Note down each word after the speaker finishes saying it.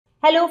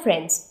Hello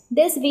friends,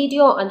 this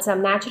video on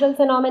some natural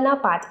phenomena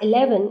part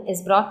 11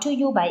 is brought to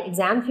you by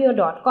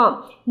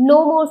examfear.com.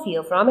 No more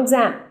fear from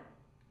exam.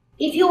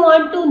 If you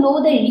want to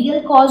know the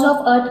real cause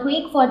of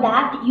earthquake, for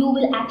that you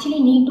will actually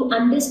need to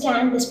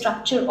understand the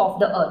structure of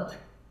the earth.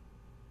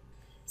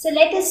 So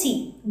let us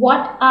see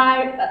what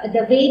are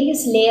the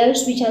various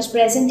layers which are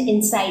present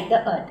inside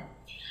the earth.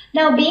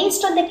 Now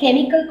based on the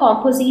chemical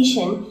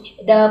composition,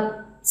 the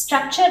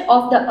structure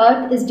of the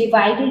earth is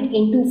divided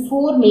into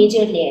four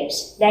major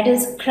layers, that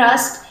is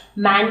crust,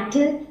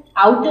 mantle,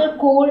 outer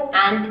core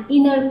and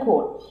inner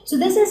core. So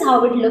this is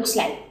how it looks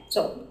like.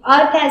 So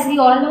earth, as we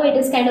all know, it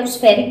is kind of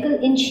spherical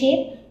in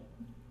shape.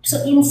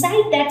 So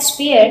inside that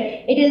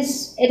sphere, it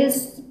is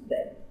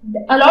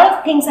a lot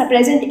of things are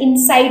present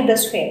inside the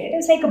sphere. It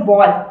is like a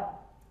ball.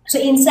 So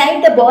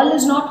inside the ball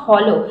is not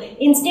hollow.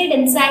 Instead,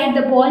 inside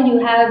the ball you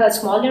have a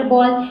smaller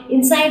ball.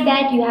 Inside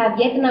that you have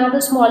yet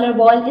another smaller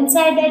ball.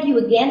 Inside that you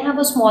again have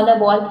a smaller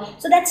ball.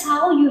 So that's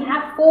how you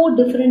have four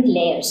different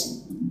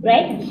layers,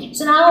 right?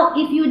 So now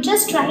if you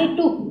just try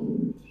to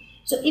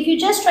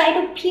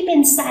peep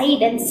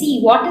inside and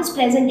see what is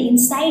present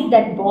inside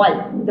that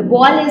ball. The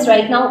ball is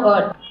right now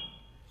earth.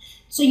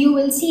 So you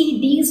will see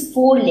these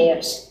four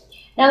layers.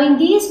 Now in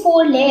these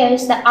four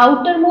layers, the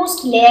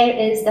outermost layer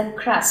is the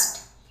crust.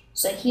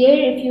 So here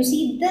if you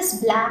see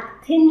this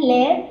black thin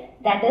layer,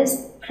 that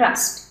is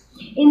crust.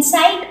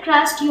 Inside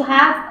crust you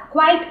have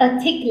quite a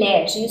thick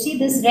layer. So you see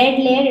this red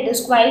layer, it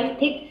is quite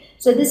thick.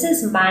 So this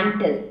is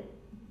mantle.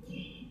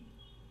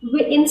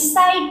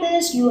 Inside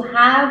this you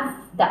have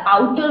the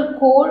outer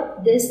core.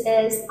 This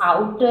is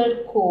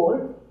outer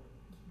core.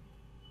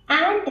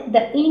 And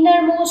the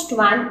innermost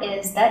one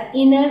is the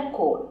inner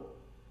core.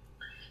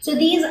 So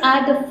these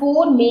are the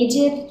four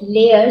major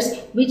layers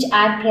which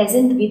are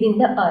present within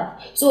the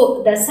earth.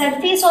 So the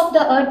surface of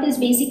the earth is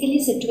basically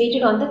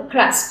situated on the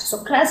crust.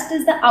 So crust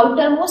is the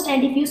outermost,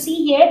 and if you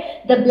see here,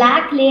 the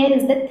black layer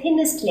is the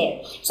thinnest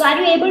layer. So are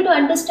you able to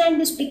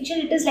understand this picture?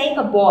 It is like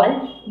a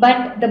ball,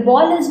 but the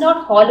ball is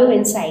not hollow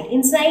inside.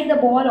 Inside the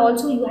ball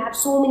also you have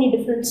so many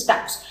different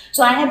stuffs.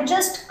 So I have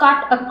just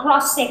cut a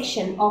cross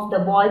section of the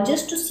ball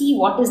just to see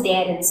what is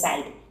there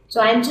inside.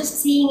 So I am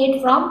just seeing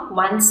it from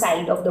one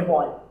side of the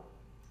ball.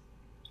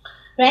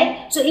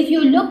 Right? So if you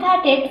look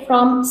at it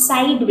from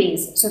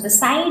sideways, so the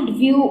side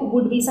view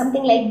would be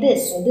something like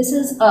this. So this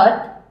is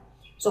earth.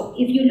 So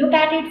if you look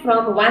at it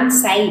from one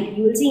side,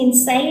 you will see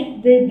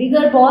inside the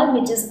bigger ball,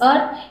 which is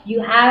earth,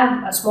 you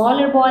have a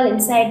smaller ball,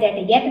 inside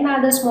that yet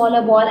another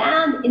smaller ball,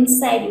 and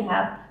inside you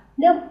have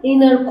the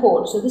inner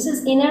core. So this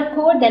is inner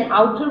core, then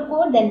outer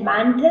core, then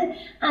mantle,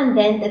 and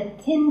then the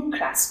thin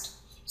crust.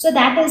 So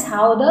that is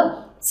how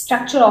the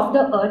structure of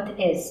the earth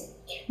is.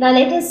 Now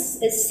let us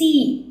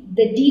see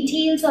the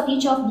details of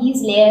each of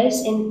these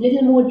layers in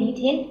little more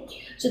detail.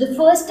 So the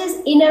first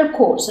is inner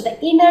core. So the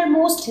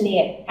innermost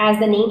layer, as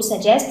the name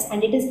suggests,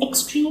 and it is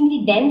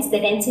extremely dense. The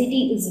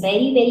density is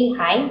very, very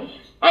high,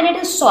 and it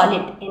is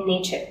solid in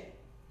nature.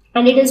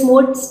 And it is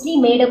mostly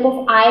made up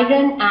of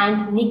iron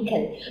and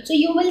nickel. So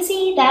you will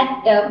see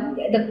that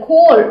the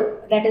core,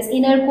 that is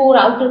inner core,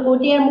 outer core,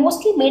 they are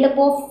mostly made up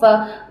of,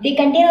 they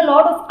contain a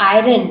lot of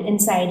iron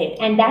inside it.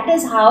 And that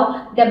is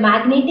how the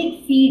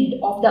magnetic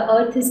field of the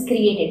earth is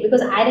created,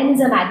 because iron is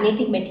a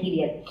magnetic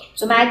material.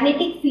 So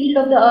magnetic field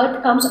of the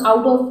earth comes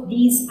out of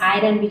these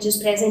iron which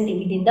is present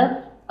within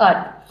the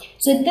earth.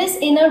 So this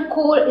inner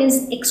core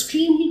is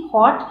extremely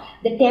hot.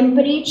 The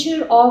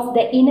temperature of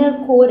the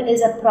inner core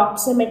is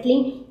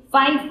approximately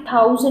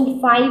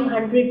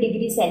 5,500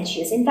 degrees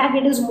Celsius. In fact,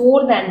 it is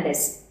more than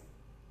this.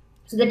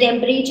 So the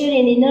temperature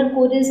in inner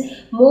core is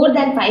more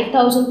than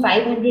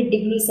 5,500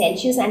 degrees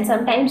Celsius, and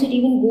sometimes it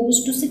even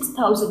goes to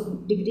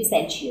 6,000 degrees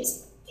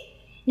Celsius.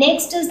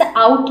 Next is the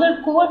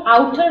outer core.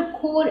 Outer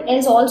core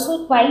is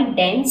also quite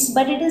dense,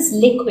 but it is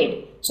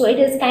liquid. So it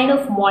is kind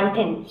of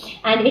molten,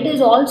 and it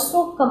is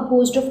also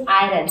composed of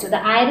iron. So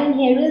the iron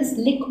here is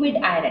liquid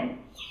iron.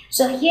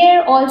 So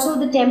here also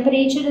the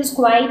temperature is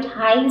quite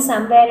high,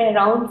 somewhere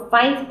around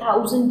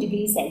 5,000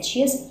 degrees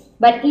Celsius.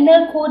 But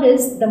inner core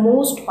is the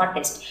most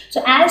hottest.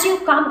 So as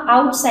you come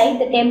outside,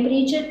 the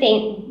temperature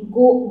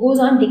goes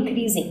on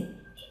decreasing.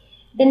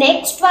 The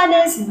next one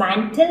is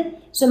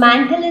mantle. So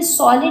mantle is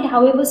solid,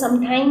 however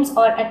sometimes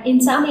or in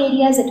some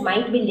areas it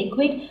might be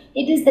liquid.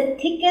 It is the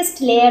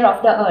thickest layer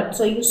of the earth.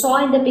 So you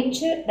saw in the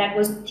picture, that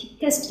was the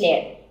thickest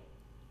layer.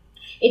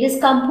 It is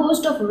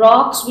composed of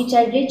rocks which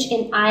are rich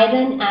in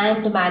iron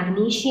and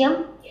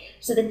magnesium.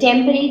 So the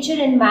temperature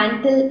in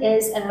mantle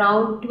is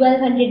around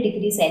 1200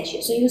 degrees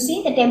Celsius. So you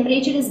see the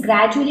temperature is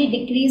gradually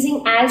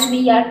decreasing as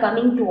we are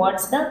coming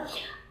towards the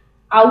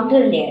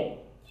outer layer.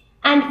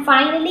 And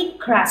finally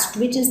crust,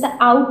 which is the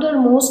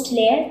outermost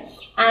layer.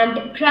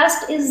 And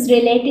crust is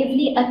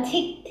relatively a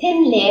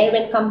thin layer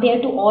when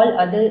compared to all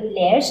other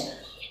layers.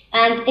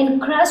 And in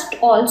crust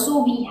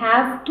also we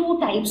have two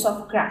types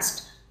of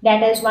crust.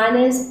 That is, one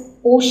is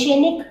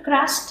Oceanic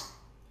crust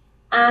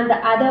and the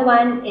other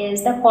one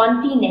is the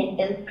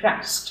Continental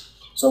crust.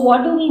 So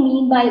what do we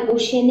mean by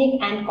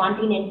oceanic and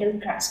continental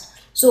crust?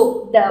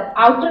 So the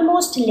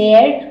outermost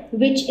layer,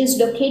 which is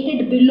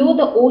located below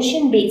the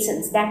ocean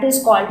basins, that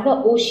is called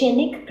the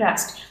oceanic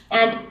crust,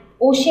 and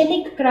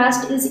oceanic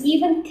crust is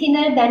even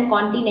thinner than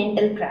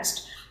continental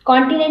crust.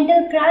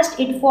 Continental crust,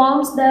 it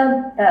forms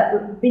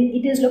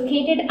it is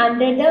located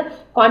under the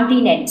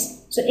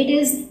continents, so it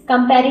is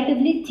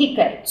comparatively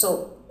thicker.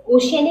 So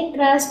oceanic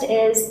crust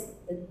is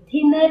the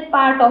thinner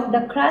part of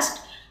the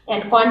crust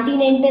and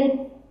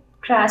continental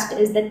crust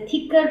is the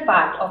thicker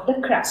part of the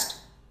crust.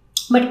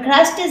 But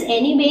crust is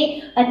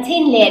anyway a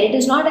thin layer, it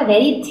is not a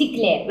very thick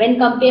layer when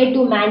compared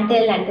to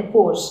mantle and the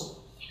cores.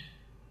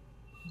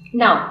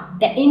 Now,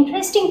 the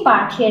interesting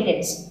part here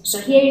is, so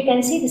here you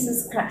can see this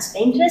is crust.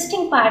 The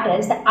interesting part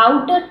is the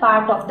outer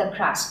part of the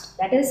crust,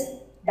 that is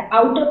the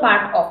outer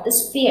part of the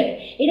sphere.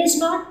 It is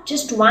not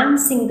just one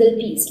single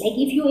piece. Like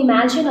if you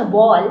imagine a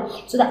ball,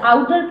 so the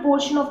outer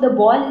portion of the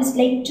ball is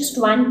like just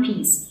one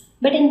piece.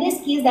 But in this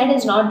case, that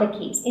is not the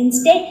case.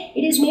 Instead,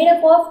 it is made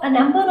up of a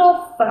number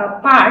of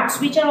parts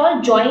which are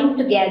all joined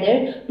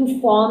together to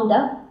form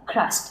the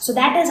crust. So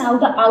that is how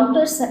the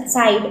outer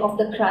side of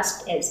the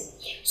crust is.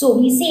 So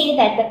we say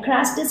that the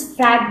crust is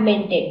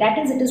fragmented. That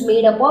is, it is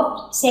made up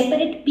of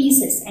separate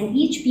pieces and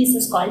each piece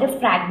is called a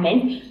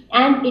fragment,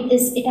 and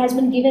it has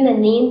been given a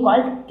name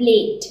called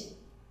plate.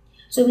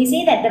 So we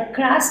say that the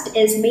crust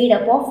is made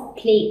up of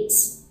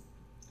plates.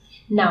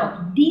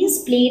 Now,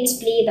 these plates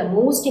play the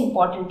most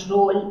important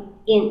role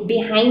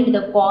behind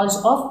the cause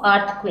of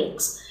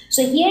earthquakes.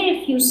 So here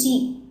if you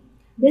see,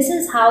 this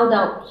is how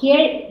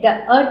here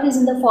the earth is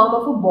in the form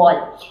of a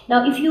ball.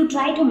 Now if you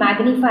try to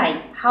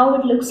magnify how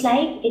it looks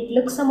like, it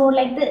looks somewhat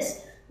like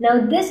this. Now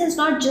this is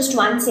not just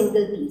one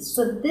single piece.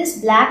 So this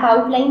black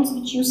outlines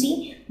which you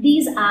see,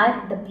 these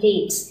are the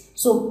plates.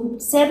 So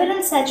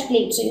several such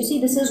plates. So you see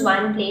this is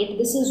one plate,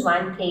 this is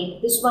one plate,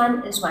 this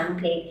one is one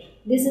plate.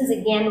 This is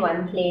again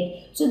one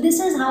plate. So this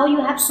is how you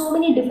have so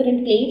many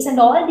different plates, and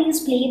all these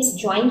plates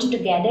joined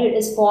together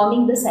is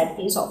forming the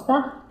surface of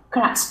the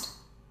crust.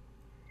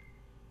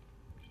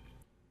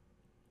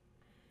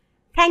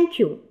 Thank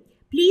you.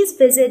 Please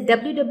visit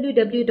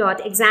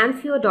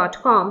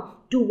www.examfear.com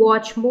to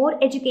watch more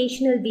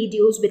educational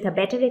videos with a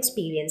better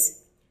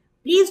experience.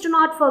 Please do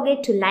not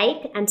forget to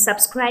like and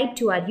subscribe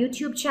to our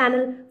YouTube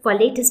channel for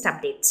latest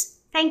updates.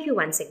 Thank you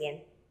once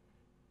again.